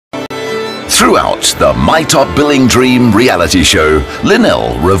Throughout the My Top Billing Dream reality show,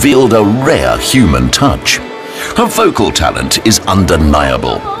 Lynelle revealed a rare human touch. Her vocal talent is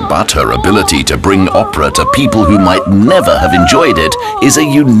undeniable, but her ability to bring opera to people who might never have enjoyed it is a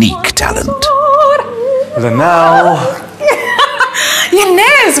unique talent. Lynelle!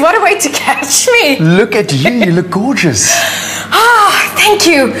 Inez, what a way to catch me! Look at you, you look gorgeous. Ah, thank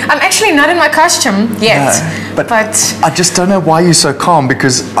you. I'm actually not in my costume yet, but but I just don't know why you're so calm,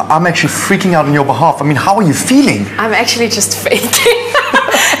 because I'm actually freaking out on your behalf. I mean, how are you feeling? I'm actually just faking.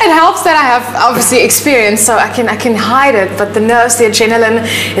 It helps that I have obviously experience, so I can hide it, but the nerves, the adrenaline,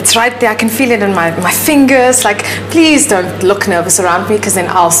 it's right there. I can feel it in my fingers. Like, please don't look nervous around me, because then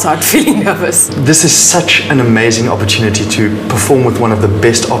I'll start feeling nervous. This is such an amazing opportunity to perform with one of the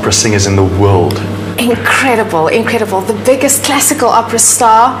best opera singers in the world. Incredible, incredible. The biggest classical opera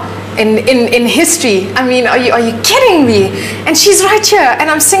star in history. I mean, are you kidding me? And she's right here, and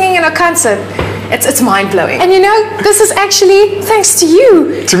I'm singing in a concert. It's mind-blowing. And you know, this is actually thanks to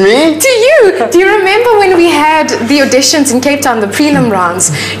you. To me? To you. Do you remember when we had the auditions in Cape Town, the prelim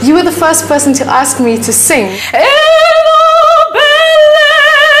rounds? You were the first person to ask me to sing.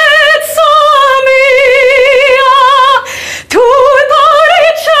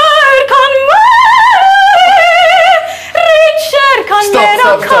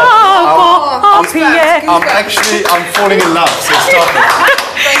 I'm falling in love, so stop it.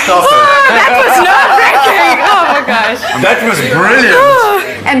 Stop it. That was nerve-wracking. Oh my gosh. That was brilliant.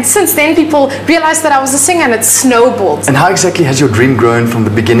 And since then, people realized that I was a singer, and it snowballed. And how exactly has your dream grown from the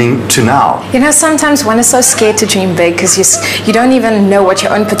beginning to now? You know, sometimes one is so scared to dream big because you don't even know what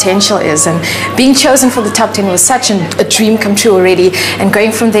your own potential is. And being chosen for the top 10 was such a dream come true already. And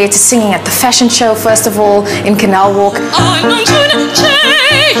going from there to singing at the fashion show, first of all, in Canal Walk.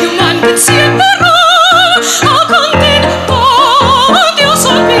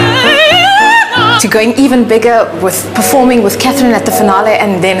 To going even bigger with performing with Katherine at the finale,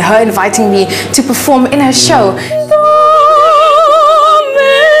 and then her inviting me to perform in her show.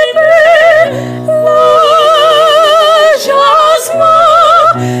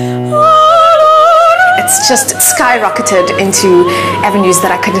 It's just skyrocketed into avenues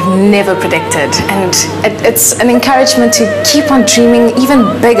that I could have never predicted, and it's an encouragement to keep on dreaming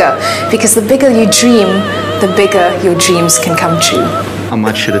even bigger, because the bigger you dream, the bigger your dreams can come true. I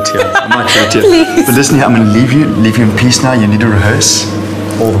might shed a tear. I might shed a tear. Please. But listen here, I'm going to leave you in peace now. You need to rehearse.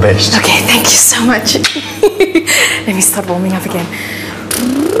 All the best. Okay, thank you so much. Let me start warming up again.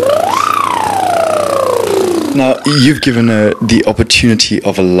 Now, you've given her the opportunity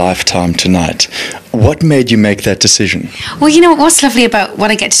of a lifetime tonight. What made you make that decision? Well, you know, what's lovely about what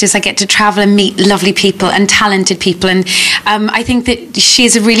I get to do is I get to travel and meet lovely people and talented people. And I think that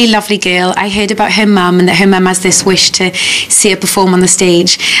she's a really lovely girl. I heard about her mum, and that her mum has this wish to see her perform on the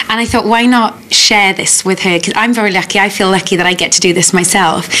stage. And I thought, why not share this with her? Because I'm very lucky. I feel lucky that I get to do this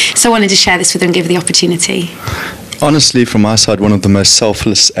myself. So I wanted to share this with her and give her the opportunity. Honestly, from my side, one of the most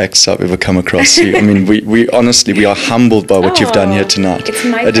selfless acts I've ever come across you. I mean, we honestly, we are humbled by what you've done here tonight. It's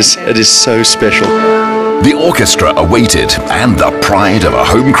my it is so special. The orchestra awaited, and the pride of a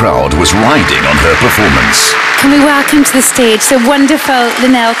home crowd was riding on her performance. Can we welcome to the stage the wonderful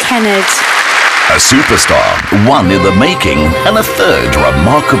Lynelle Kennard? A superstar, one in the making, and a third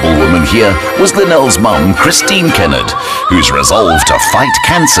remarkable woman here was Lynelle's mum, Christine Kennard, whose resolve to fight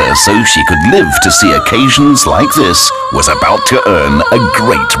cancer so she could live to see occasions like this was about to earn a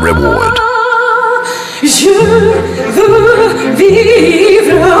great reward. Je veux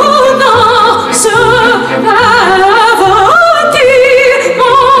vivre dans ce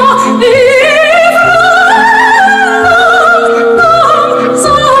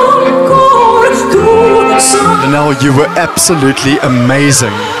Lynelle, you were absolutely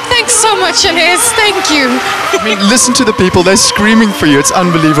amazing. Thanks so much, Inez. Thank you. I mean, listen to the people. They're screaming for you. It's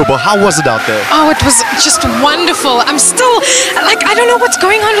unbelievable. How was it out there? Oh, it was just wonderful. I'm still, like, I don't know what's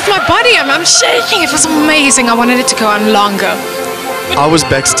going on with my body. I'm shaking. It was amazing. I wanted it to go on longer. I was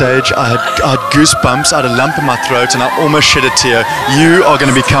backstage. I had goosebumps. I had a lump in my throat, and I almost shed a tear. You are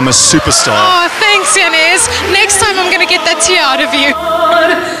going to become a superstar. Oh, thanks, Inez. Next time I'm going to get that tear out of you.